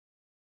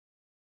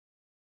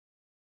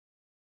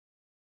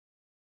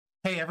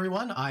Hey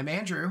everyone, I'm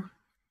Andrew.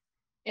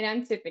 And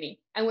I'm Tiffany,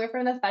 and we're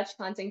from the Fetch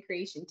content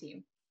creation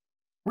team.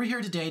 We're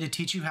here today to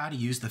teach you how to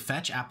use the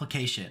Fetch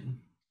application.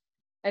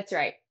 That's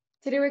right.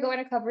 Today we're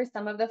going to cover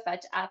some of the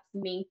Fetch app's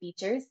main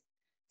features,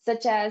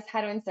 such as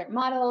how to insert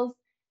models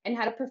and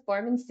how to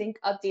perform and sync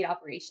update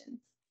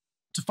operations.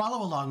 To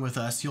follow along with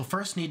us, you'll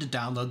first need to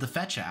download the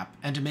Fetch app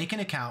and to make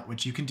an account,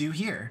 which you can do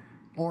here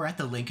or at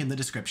the link in the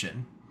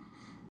description.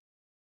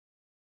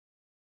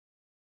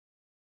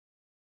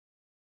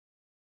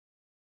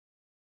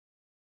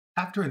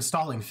 After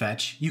installing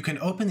Fetch, you can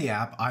open the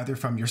app either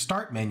from your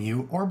Start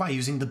menu or by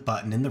using the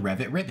button in the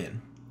Revit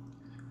ribbon.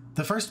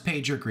 The first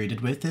page you're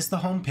greeted with is the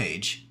home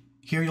page.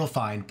 Here you'll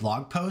find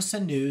blog posts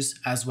and news,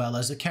 as well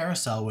as a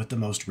carousel with the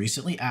most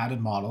recently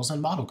added models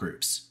and model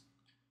groups.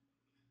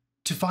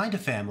 To find a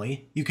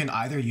family, you can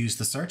either use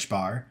the search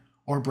bar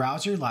or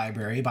browse your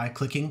library by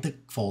clicking the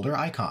folder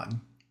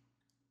icon.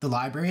 The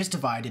library is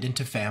divided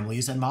into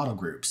families and model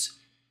groups.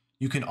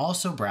 You can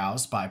also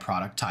browse by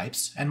product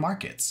types and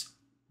markets.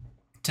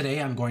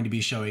 Today I'm going to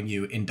be showing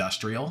you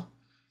industrial,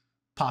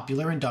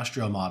 popular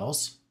industrial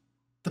models,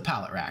 the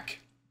pallet rack.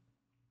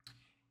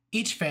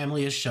 Each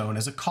family is shown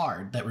as a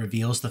card that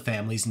reveals the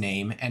family's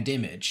name and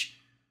image.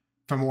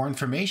 For more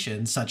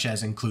information, such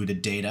as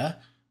included data,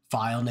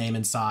 file name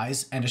and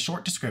size, and a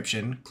short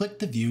description, click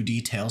the View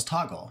Details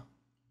toggle.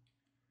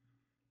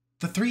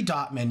 The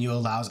three-dot menu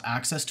allows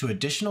access to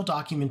additional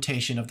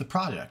documentation of the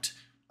project,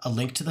 a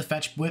link to the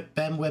Fetch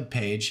BEM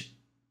webpage,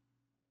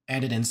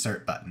 and an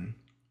Insert button.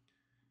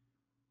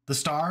 The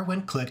star,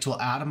 when clicked,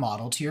 will add a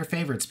model to your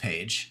Favorites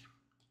page.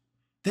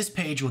 This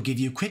page will give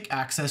you quick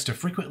access to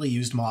frequently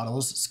used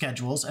models,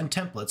 schedules, and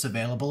templates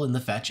available in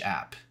the Fetch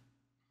app.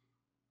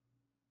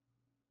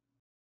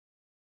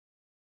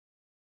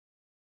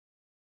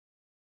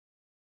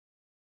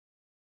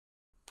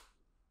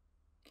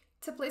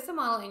 To place a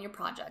model in your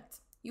project,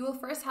 you will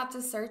first have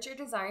to search your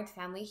desired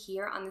family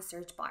here on the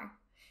search bar.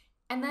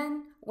 And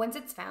then, once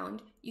it's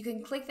found, you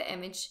can click the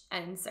image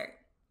and insert.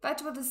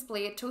 Fetch will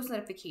display a toast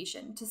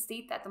notification to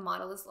state that the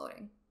model is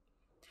loading.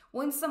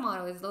 Once the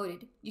model is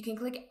loaded, you can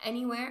click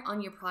anywhere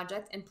on your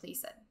project and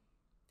place it.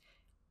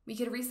 We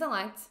could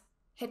reselect,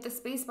 hit the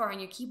spacebar on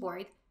your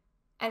keyboard,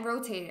 and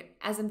rotate it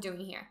as I'm doing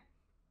here.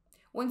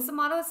 Once the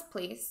model is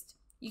placed,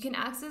 you can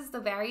access the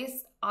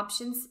various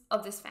options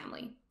of this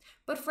family.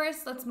 But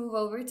first, let's move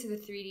over to the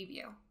 3D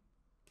view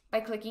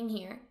by clicking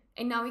here,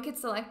 and now we could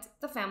select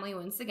the family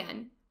once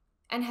again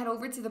and head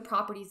over to the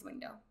Properties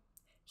window.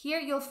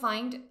 Here you'll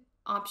find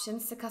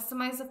options to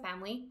customize the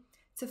family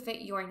to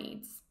fit your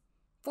needs.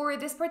 For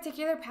this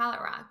particular pallet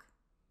rack,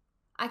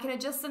 I can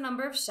adjust the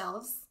number of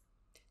shelves.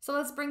 So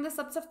let's bring this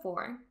up to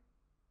 4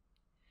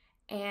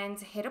 and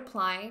hit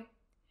apply.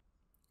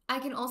 I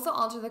can also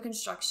alter the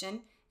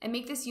construction and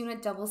make this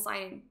unit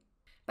double-sided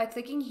by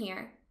clicking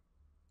here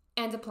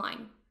and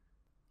applying.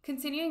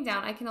 Continuing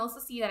down, I can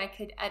also see that I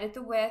could edit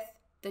the width,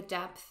 the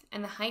depth,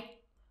 and the height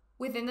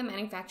within the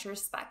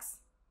manufacturer's specs.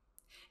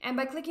 And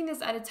by clicking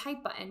this Edit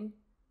Type button,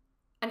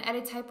 an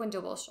Edit Type window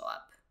will show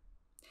up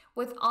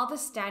with all the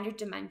standard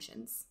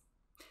dimensions.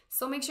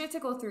 So make sure to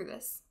go through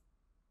this.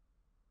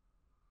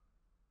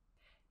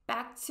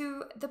 Back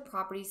to the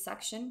Properties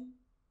section,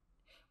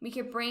 we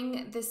could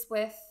bring this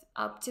width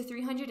up to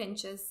 300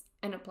 inches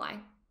and apply.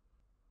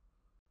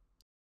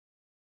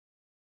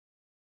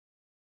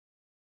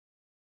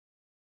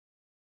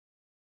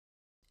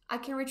 I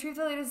can retrieve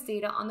the latest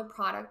data on the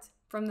product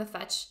from the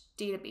Fetch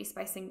database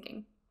by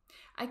syncing.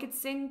 I could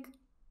sync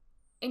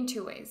in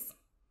 2 ways.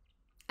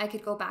 I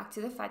could go back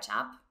to the Fetch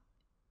app.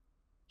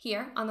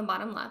 Here on the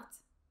bottom left,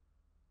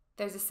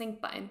 there's a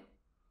sync button,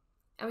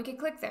 and we could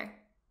click there.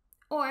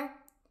 Or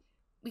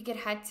we could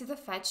head to the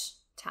Fetch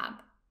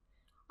tab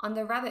on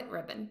the Revit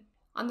ribbon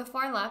on the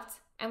far left,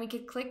 and we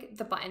could click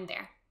the button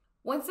there.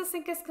 Once the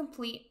sync is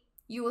complete,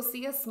 you will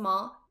see a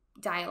small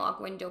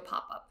dialog window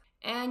pop up.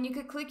 And you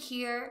could click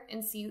here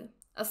and see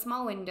a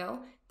small window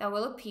that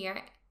will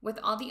appear with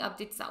all the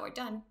updates that were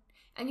done.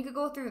 And you could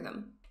go through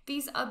them.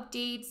 These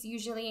updates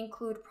usually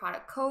include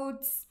product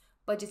codes,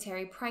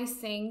 budgetary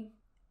pricing,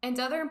 and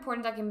other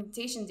important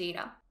documentation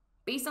data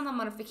based on the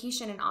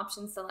modification and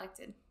options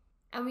selected.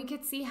 And we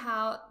could see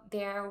how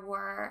there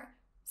were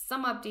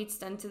some updates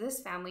done to this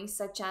family,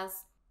 such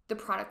as the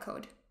product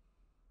code.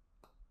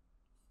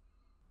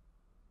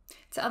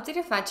 To update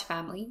a Fetch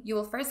family, you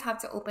will first have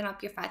to open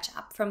up your Fetch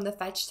app from the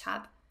Fetch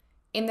tab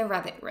in the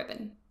Revit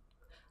ribbon.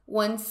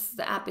 Once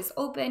the app is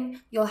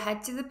open, you'll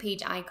head to the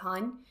page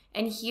icon,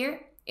 and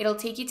here it'll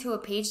take you to a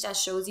page that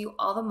shows you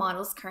all the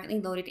models currently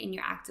loaded in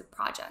your active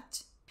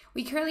project.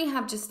 We currently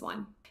have just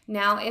one.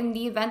 Now, in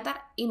the event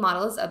that a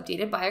model is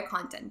updated by our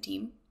content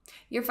team,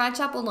 your Fetch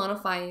app will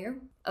notify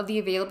you of the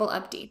available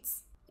updates.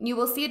 You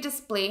will see a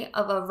display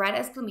of a red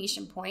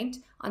exclamation point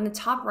on the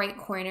top right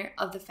corner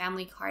of the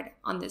family card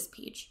on this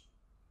page.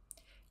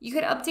 You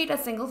could update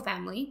a single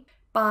family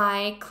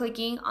by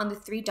clicking on the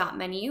 3-dot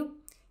menu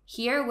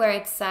here where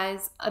it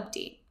says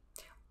Update.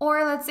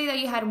 Or let's say that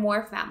you had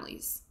more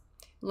families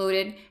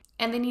loaded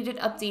and they needed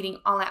updating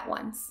all at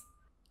once.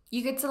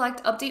 You could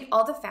select Update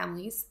All the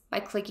Families by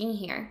clicking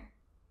here,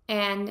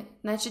 and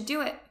that should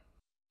do it.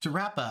 To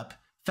wrap up,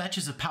 Fetch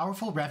is a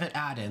powerful Revit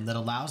add-in that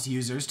allows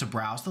users to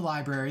browse the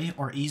library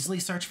or easily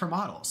search for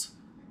models.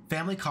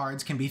 Family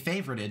cards can be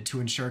favorited to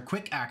ensure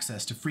quick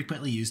access to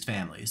frequently used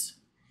families.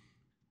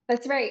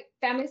 That's right.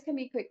 Families can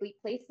be quickly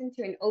placed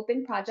into an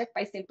open project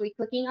by simply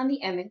clicking on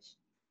the image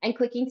and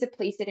clicking to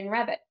place it in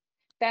Revit.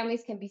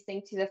 Families can be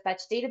synced to the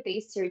Fetch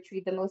database to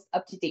retrieve the most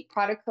up-to-date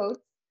product codes,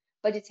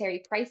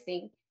 budgetary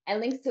pricing, and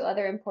links to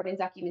other important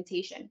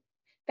documentation.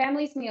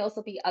 Families may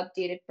also be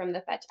updated from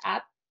the Fetch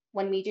app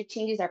when major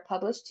changes are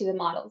published to the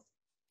models.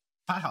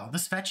 Wow,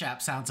 this Fetch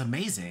app sounds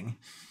amazing.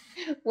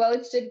 Well,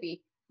 it should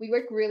be. We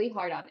work really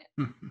hard on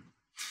it.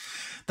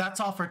 That's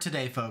all for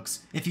today, folks.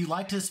 If you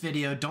liked this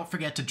video, don't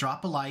forget to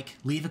drop a like,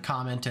 leave a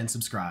comment, and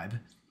subscribe.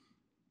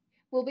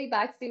 We'll be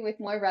back soon with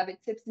more Revit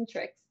tips and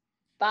tricks.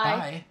 Bye.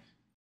 Bye.